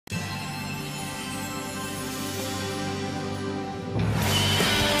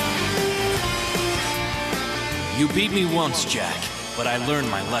You beat me once, Jack, but I learned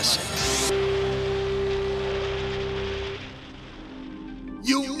my lesson.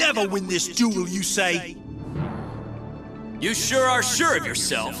 You'll never win this duel, Yusei! You sure are sure of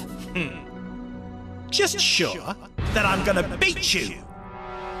yourself. Just sure that I'm gonna beat you.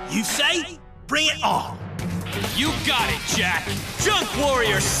 Yusei, bring it on! You got it, Jack! Junk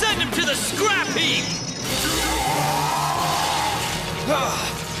Warrior, send him to the scrap heap!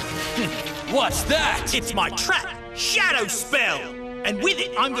 What's that? It's my trap, Shadow Spell! And with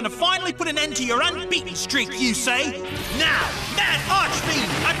it, I'm gonna finally put an end to your unbeaten streak, Yusei! Now, Mad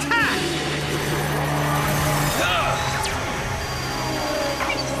Archfiend, attack!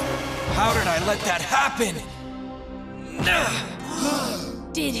 How did I let that happen?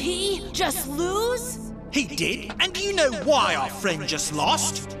 Did he just lose? He did, and do you know why our friend just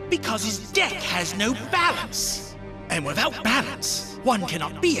lost? Because his deck has no balance. And without balance, one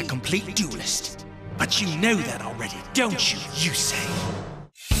cannot be a complete duelist. But you know that already, don't you, Yusei?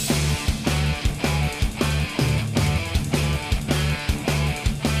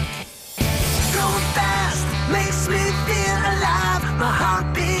 Going fast makes me feel alive. My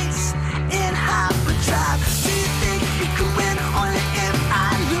heart beats in hyperdrive. Do you think you could win only if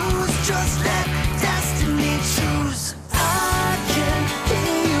I lose? Just let destiny choose. I can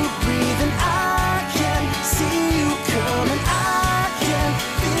hear you breathing. I can see you coming. I can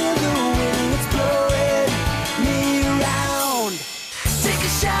feel the wind that's blowing me around. Take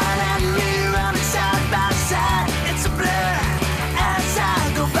a shot at me, running side by side. It's a blur as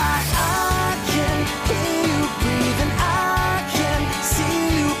I go by. I can hear you breathing. I can see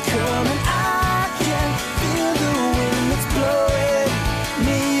you coming. I can feel the wind that's blowing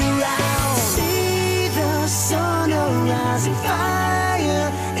me around. See the sun rising, fire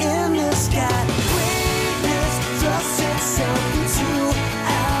in the sky. Greatness thrusts itself into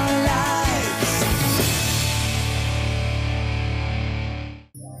our lives.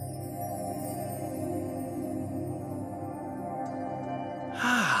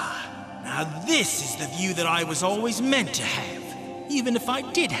 Now this is the view that I was always meant to have, even if I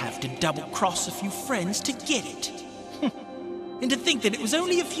did have to double-cross a few friends to get it. And to think that it was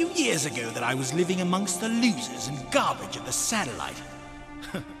only a few years ago that I was living amongst the losers and garbage of the satellite.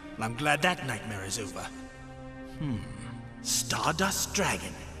 Well, I'm glad that nightmare is over. Stardust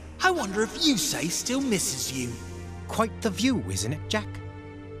Dragon. I wonder if Yusei still misses you. Quite the view, isn't it, Jack?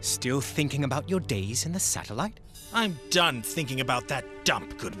 Still thinking about your days in the satellite? I'm done thinking about that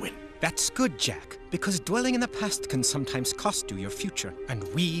dump, Goodwin. That's good, Jack, because dwelling in the past can sometimes cost you your future, and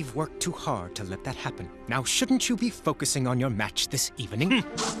we've worked too hard to let that happen. Now, shouldn't you be focusing on your match this evening?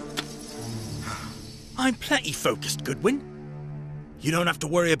 I'm plenty focused, Goodwin. You don't have to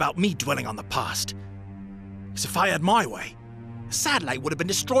worry about me dwelling on the past. Because if I had my way, the satellite would have been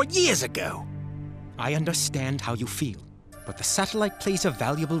destroyed years ago. I understand how you feel, but the satellite plays a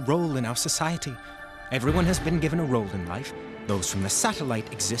valuable role in our society. Everyone has been given a role in life. Those from the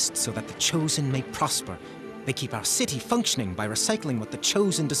satellite exist so that the chosen may prosper. They keep our city functioning by recycling what the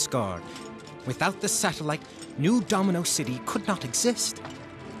chosen discard. Without the satellite, New Domino City could not exist.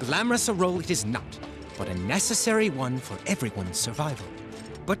 Glamorous a role it is not, but a necessary one for everyone's survival.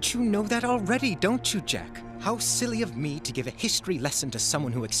 But you know that already, don't you, Jack? How silly of me to give a history lesson to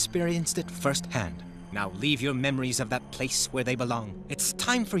someone who experienced it firsthand. Now leave your memories of that place where they belong. It's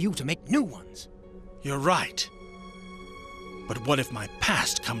time for you to make new ones. You're right. But what if my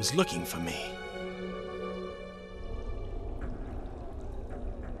past comes looking for me?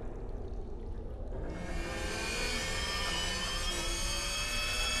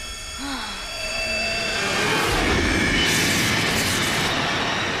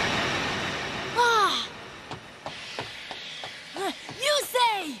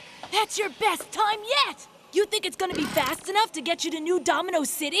 Yusei! That's your best time yet! You think it's gonna be fast enough to get you to New Domino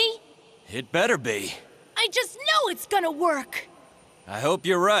City? It better be. I just know it's gonna work! I hope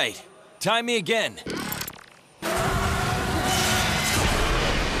you're right. Time me again.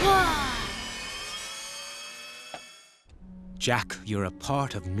 Jack, you're a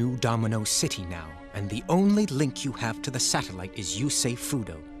part of New Domino City now, and the only link you have to the satellite is Yusei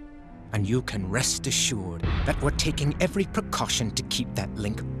Fudo. And you can rest assured that we're taking every precaution to keep that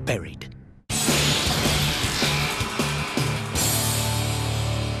link buried.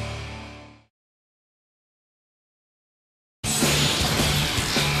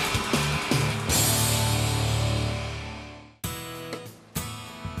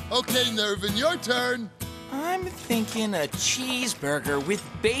 Okay, Nervin, your turn. I'm thinking a cheeseburger with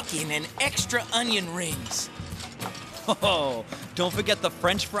bacon and extra onion rings. Oh, don't forget the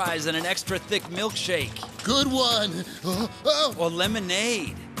French fries and an extra thick milkshake. Good one. Or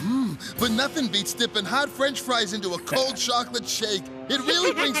lemonade. But nothing beats dipping hot French fries into a cold chocolate shake. It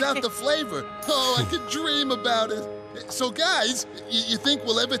really brings out the flavor. Oh, I could dream about it. So, guys, you think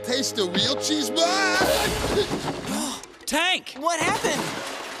we'll ever taste the real cheese? Tank! What happened?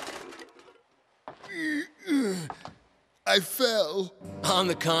 I fell. On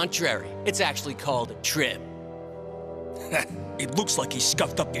the contrary, it's actually called a trip. It looks like he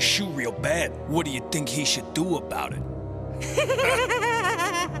scuffed up your shoe real bad. What do you think he should do about it?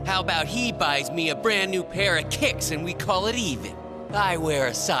 How about he buys me a brand new pair of kicks and we call it even? I wear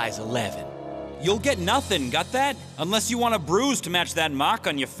a size 11. You'll get nothing, got that? Unless you want a bruise to match that mark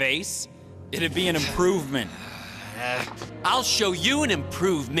on your face. It'd be an improvement. I'll show you an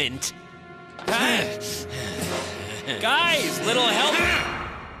improvement. Guys, little help.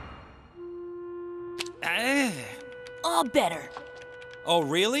 All better. Oh,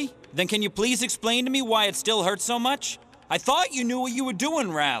 really? Then can you please explain to me why it still hurts so much? I thought you knew what you were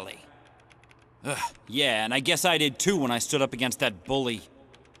doing, Rally. Yeah, and I guess I did too when I stood up against that bully.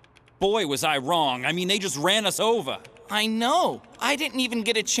 Boy, was I wrong. I mean, they just ran us over. I know. I didn't even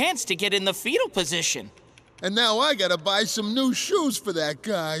get a chance to get in the fetal position. And now I gotta buy some new shoes for that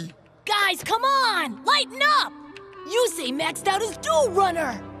guy. Guys, come on! Lighten up! Yusei maxed out his Duel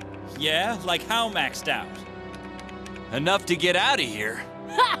Runner! Yeah? Like how maxed out? Enough to get out of here.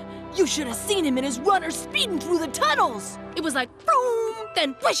 Ha! You should have seen him in his runner speeding through the tunnels! It was like vroom,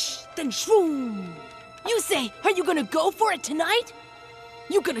 then whoosh, then shroom. Yusei, are you gonna go for it tonight?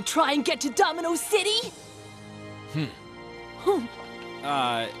 You gonna try and get to Domino City?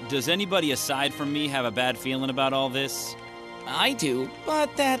 Does anybody aside from me have a bad feeling about all this? I do,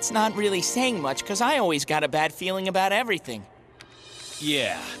 but that's not really saying much because I always got a bad feeling about everything.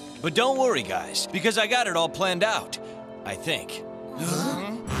 Yeah, but don't worry, guys, because I got it all planned out. I think.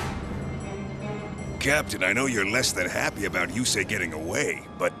 Captain, I know you're less than happy about Yusei getting away,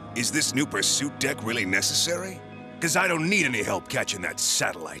 but is this new pursuit deck really necessary? Because I don't need any help catching that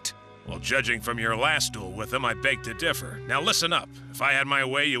satellite. Well, judging from your last duel with him, I beg to differ. Now listen up. If I had my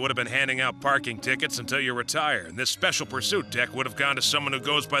way, you would have been handing out parking tickets until you retire, and this special pursuit deck would have gone to someone who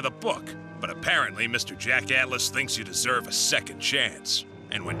goes by the book. But apparently, Mr. Jack Atlas thinks you deserve a second chance.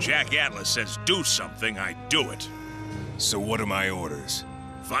 And when Jack Atlas says do something, I do it. So what are my orders?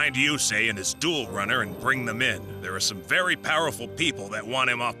 Find Yusei and his Duel Runner and bring them in. There are some very powerful people that want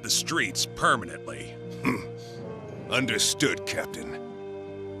him off the streets permanently. Understood, Captain.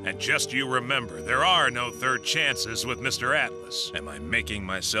 And just you remember, there are no third chances with Mr. Atlas. Am I making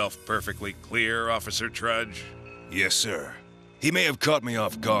myself perfectly clear, Officer Trudge? Yes, sir. He may have caught me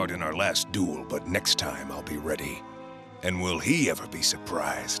off guard in our last duel, but next time I'll be ready. And will he ever be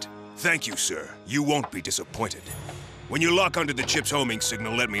surprised? Thank you, sir. You won't be disappointed. When you lock onto the chip's homing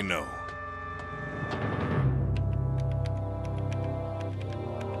signal, let me know.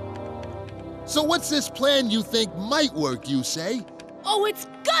 So what's this plan you think might work, Yusei? Oh, it's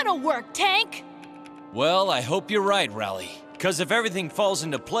gonna work, Tank! Well, I hope you're right, Rally. Because if everything falls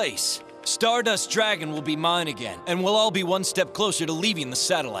into place, Stardust Dragon will be mine again, and we'll all be one step closer to leaving the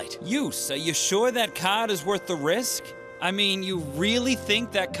satellite. Are you sure that card is worth the risk? I mean, you really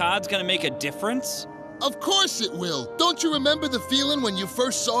think that card's gonna make a difference? Of course it will. Don't you remember the feeling when you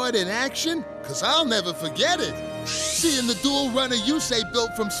first saw it in action? 'Cause I'll never forget it. Seeing the Duel Runner Yusei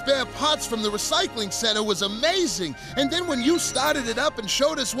built from spare parts from the recycling center was amazing. And then when you started it up and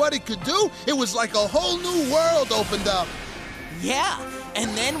showed us what it could do, it was like a whole new world opened up. Yeah,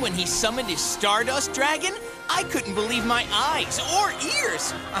 and then when he summoned his Stardust Dragon, I couldn't believe my eyes or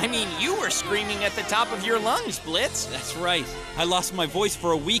ears. I mean, you were screaming at the top of your lungs, Blitz. That's right. I lost my voice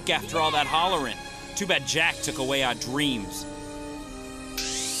for a week after all that hollering. Too bad Jack took away our dreams.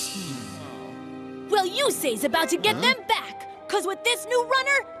 Well, Yusei's about to get them back. 'Cause with this new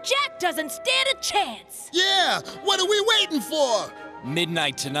runner, Jack doesn't stand a chance. Yeah, what are we waiting for?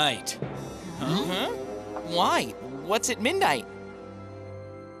 Midnight tonight. Why? What's at midnight?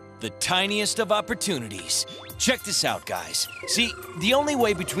 The tiniest of opportunities. Check this out, guys. See, the only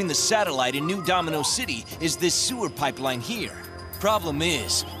way between the satellite and New Domino City is this sewer pipeline here. Problem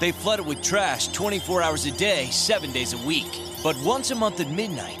is, they flood it with trash 24 hours a day, 7 days a week. But once a month at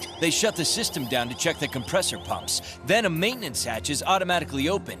midnight, they shut the system down to check the compressor pumps. Then a maintenance hatch is automatically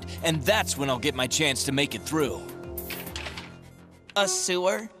opened, and that's when I'll get my chance to make it through. A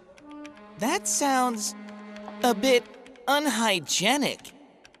sewer? That sounds a bit unhygienic.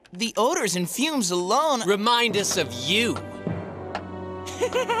 The odors and fumes alone... Remind us of you.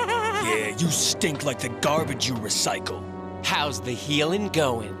 Yeah, you stink like the garbage you recycle. How's the healing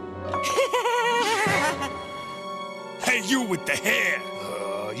going? Hey, you with the hair!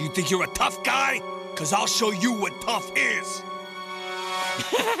 You think you're a tough guy? 'Cause I'll show you what tough is.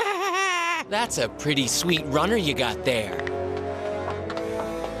 That's a pretty sweet runner you got there.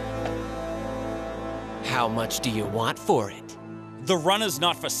 How much do you want for it? The runner's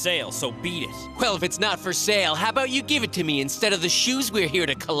not for sale, so beat it. Well, if it's not for sale, how about you give it to me instead of the shoes we're here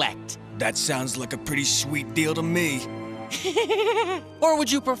to collect? That sounds like a pretty sweet deal to me. Or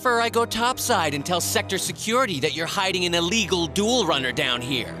would you prefer I go topside and tell Sector Security that you're hiding an illegal duel runner down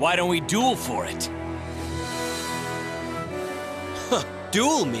here? Why don't we duel for it? Huh,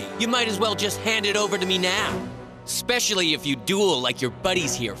 duel me? You might as well just hand it over to me now. Especially if you duel like your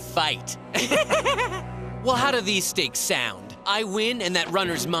buddies here fight. Well, how do these stakes sound? I win and that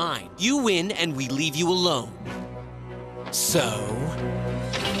runner's mine. You win and we leave you alone. So...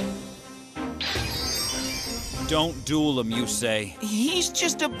 Don't duel him, Yusei. He's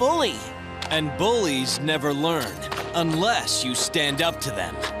just a bully. And bullies never learn, unless you stand up to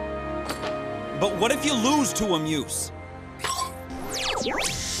them. But what if you lose to him, Yus?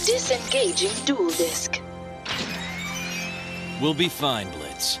 Disengaging duel disc. We'll be fine,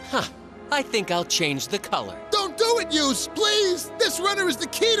 Blitz. Huh. I think I'll change the color. Don't do it, Yus, please! This runner is the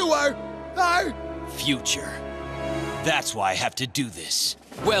key to our... Future. That's why I have to do this.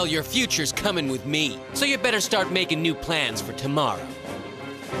 Well, your future's coming with me, so you better start making new plans for tomorrow.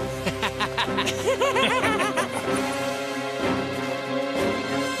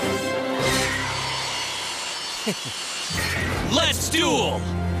 Let's duel!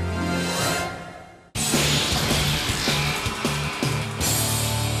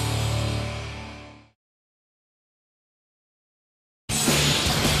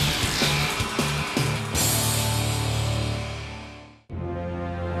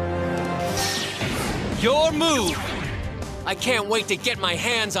 Your move! I can't wait to get my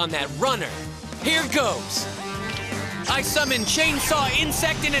hands on that runner. Here goes. I summon Chainsaw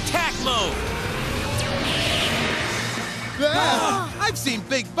Insect in attack mode. I've seen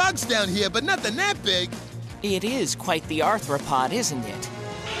big bugs down here, but nothing that big. It is quite the arthropod, isn't it?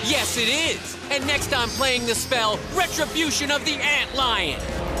 Yes, it is. And next I'm playing the spell Retribution of the Antlion.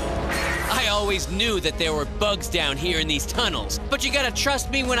 I always knew that there were bugs down here in these tunnels, but you gotta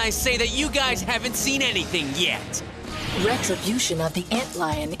trust me when I say that you guys haven't seen anything yet. Retribution of the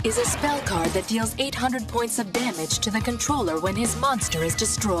Antlion is a spell card that deals 800 points of damage to the controller when his monster is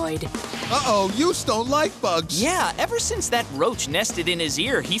destroyed. Uh-oh, Yus don't like bugs. Yeah, ever since that roach nested in his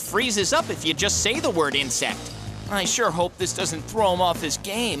ear, he freezes up if you just say the word insect. I sure hope this doesn't throw him off his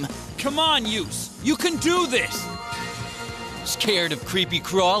game. Come on, Yus. You can do this. Scared of creepy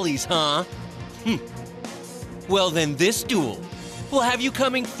crawlies, huh? Well, then this duel will have you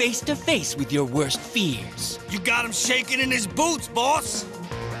coming face to face with your worst fears. You got him shaking in his boots, boss!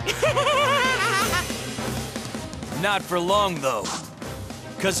 Not for long, though.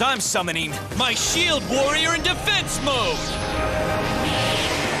 'Cause I'm summoning my Shield Warrior in defense mode!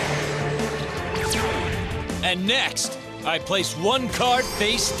 And next, I place one card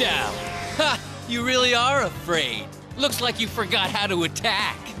face down. Ha! You really are afraid. Looks like you forgot how to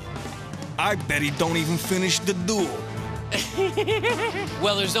attack. I bet he don't even finish the duel.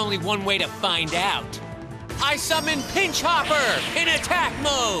 Well, there's only one way to find out. I summon Pinch Hopper in attack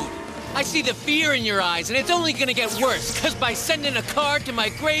mode. I see the fear in your eyes, and it's only gonna get worse, because by sending a card to my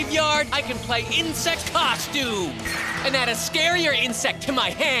graveyard, I can play Insect Costume and add a scarier insect to my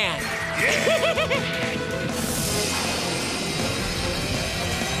hand.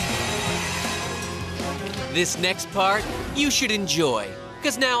 This next part, you should enjoy,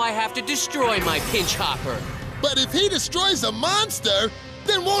 because now I have to destroy my Pinch Hopper. But if he destroys a monster,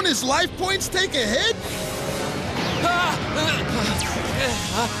 then won't his life points take a hit?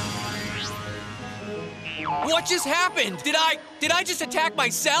 What just happened? Did I just attack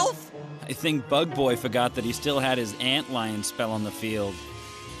myself? I think Bug Boy forgot that he still had his Antlion spell on the field.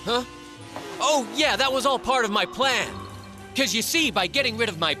 Huh? Oh, yeah, that was all part of my plan. Because you see, by getting rid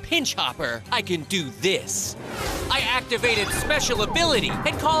of my Pinch Hopper, I can do this. I activated special ability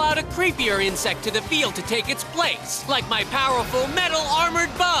and call out a creepier insect to the field to take its place, like my powerful metal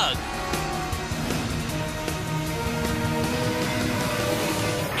armored bug.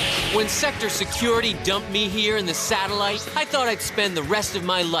 When Sector Security dumped me here in the satellite, I thought I'd spend the rest of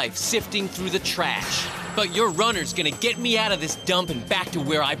my life sifting through the trash. But your runner's gonna get me out of this dump and back to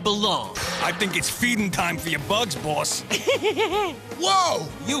where I belong. I think it's feeding time for your bugs, boss. Whoa!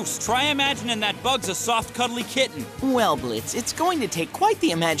 Yus, try imagining that bug's a soft, cuddly kitten. Well, Blitz, it's going to take quite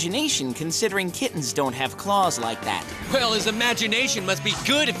the imagination considering kittens don't have claws like that. Well, his imagination must be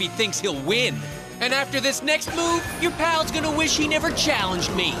good if he thinks he'll win. And after this next move, your pal's gonna wish he never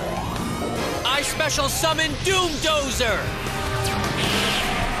challenged me. I special summon Doom Dozer!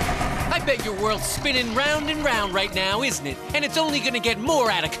 I bet your world's spinning round and round right now, isn't it? And it's only gonna get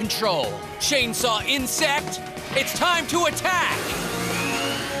more out of control. Chainsaw Insect, it's time to attack!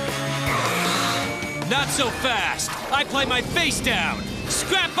 Not so fast! I play my face down!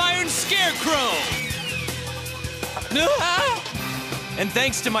 Scrap Iron Scarecrow! And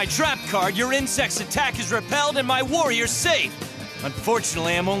thanks to my trap card, your insect's attack is repelled and my warrior's safe.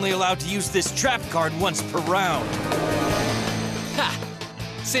 Unfortunately, I'm only allowed to use this trap card once per round. Ha!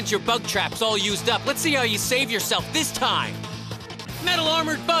 Since your bug trap's all used up, let's see how you save yourself this time. Metal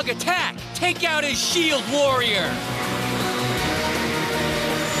Armored Bug attack! Take out his shield warrior!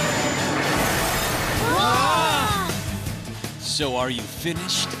 So are you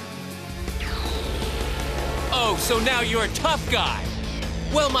finished? Oh, so now you're a tough guy.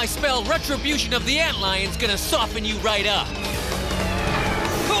 Well, my spell Retribution of the Antlion's gonna soften you right up.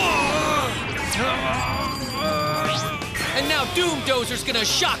 And now Doom Dozer's gonna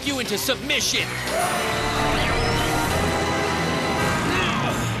shock you into submission.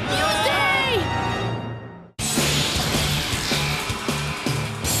 Yusei!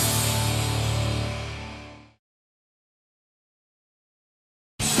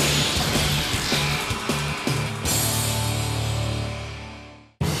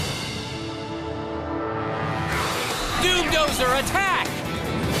 Doom Dozer attack!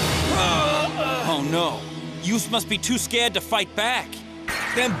 Oh no. Yus must be too scared to fight back.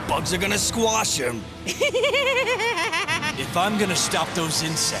 Them bugs are gonna squash him. If I'm gonna stop those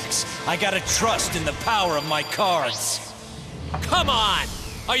insects, I gotta trust in the power of my cards. Come on!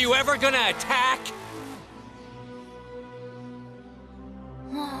 Are you ever gonna attack?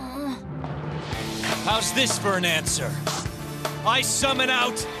 How's this for an answer? I summon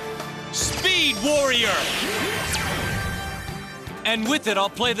out Speed Warrior! And with it, I'll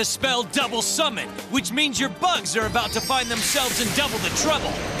play the spell Double Summon, which means your bugs are about to find themselves in double the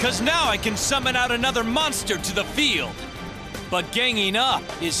trouble, cause now I can summon out another monster to the field. But ganging up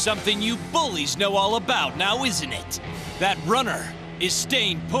is something you bullies know all about now, isn't it? That runner is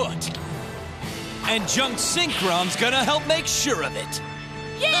staying put. And Junk Synchron's gonna help make sure of it.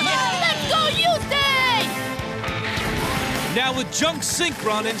 Yeah! Let's go, Yusei! Now with Junk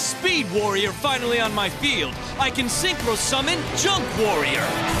Synchron and Speed Warrior finally on my field, I can Synchro Summon Junk Warrior!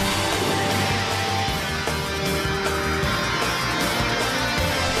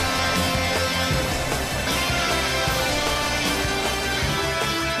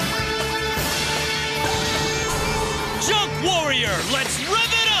 Junk Warrior, let's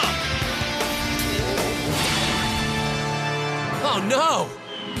rev it up! Oh no!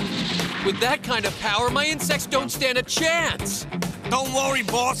 With that kind of power, my insects don't stand a chance! Don't worry,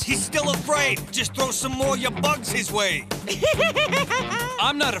 boss. He's still afraid. Just throw some more of your bugs his way.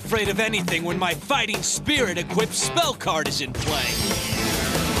 I'm not afraid of anything when my fighting spirit equipped spell card is in play.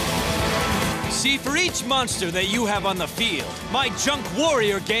 See, for each monster that you have on the field, my Junk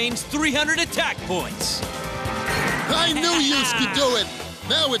Warrior gains 300 attack points. I knew Yus could do it!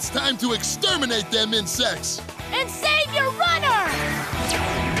 Now it's time to exterminate them insects! And save your runner!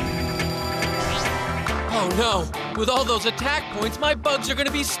 Oh no! With all those attack points, my bugs are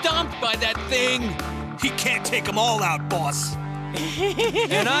gonna be stomped by that thing! He can't take them all out, boss.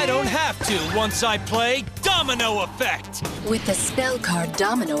 And I don't have to once I play Domino Effect! With the spell card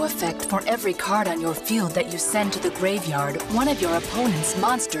Domino Effect, for every card on your field that you send to the graveyard, one of your opponent's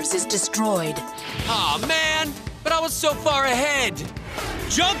monsters is destroyed. Aw, man! But I was so far ahead!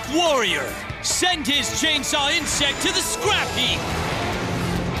 Junk Warrior! Send his Chainsaw Insect to the scrap heap!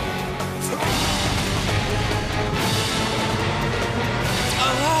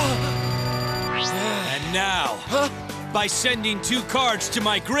 And now, by sending 2 cards to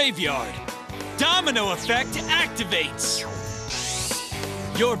my graveyard, Domino Effect activates.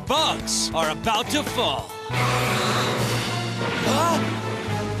 Your bugs are about to fall.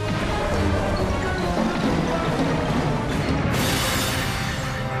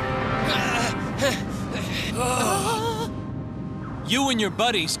 You and your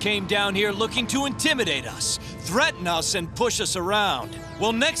buddies came down here looking to intimidate us, threaten us, and push us around.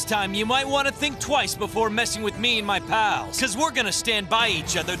 Well, next time you might want to think twice before messing with me and my pals, because we're gonna stand by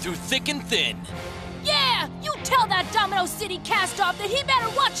each other through thick and thin. Yeah! You tell that Domino City cast-off that he better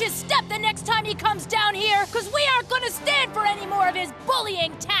watch his step the next time he comes down here, because we aren't gonna stand for any more of his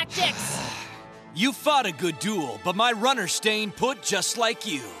bullying tactics! You fought a good duel, but my runner's staying put just like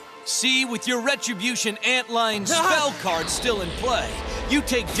you. See, with your Retribution Antlion spell card still in play, you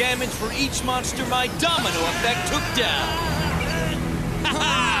take damage for each monster my Domino Effect took down.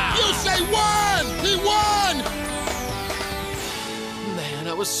 Yusei won! He won! Man,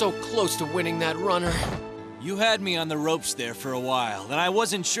 I was so close to winning that runner. You had me on the ropes there for a while, and I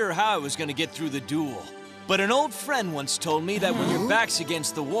wasn't sure how I was gonna get through the duel. But an old friend once told me that when your back's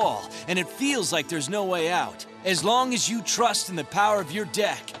against the wall, and it feels like there's no way out, as long as you trust in the power of your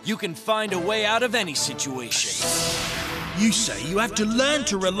deck, you can find a way out of any situation. You say you have to learn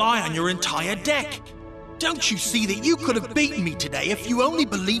to rely on your entire deck. Don't you see that you could have beaten me today if you only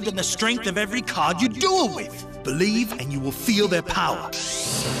believed in the strength of every card you duel with? Believe and you will feel their power.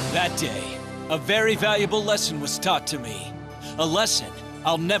 That day, a very valuable lesson was taught to me. A lesson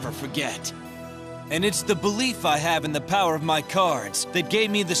I'll never forget. And it's the belief I have in the power of my cards that gave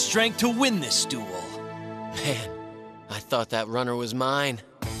me the strength to win this duel. Man, I thought that runner was mine.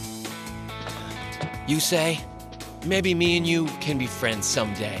 Yusei, maybe me and you can be friends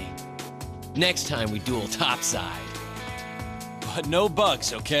someday. Next time we duel topside. But no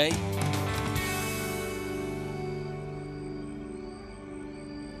bugs, okay?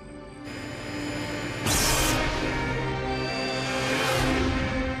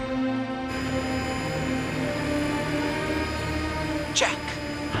 Jack.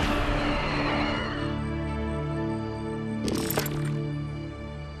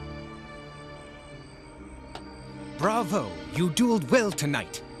 Bravo! You dueled well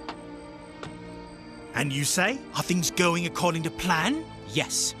tonight. And you say? Are things going according to plan?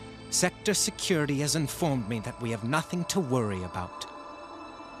 Yes. Sector security has informed me that we have nothing to worry about.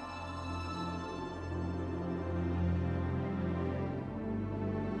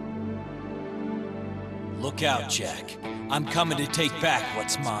 Look out, Jack. I'm coming to take back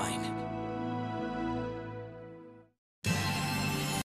what's mine.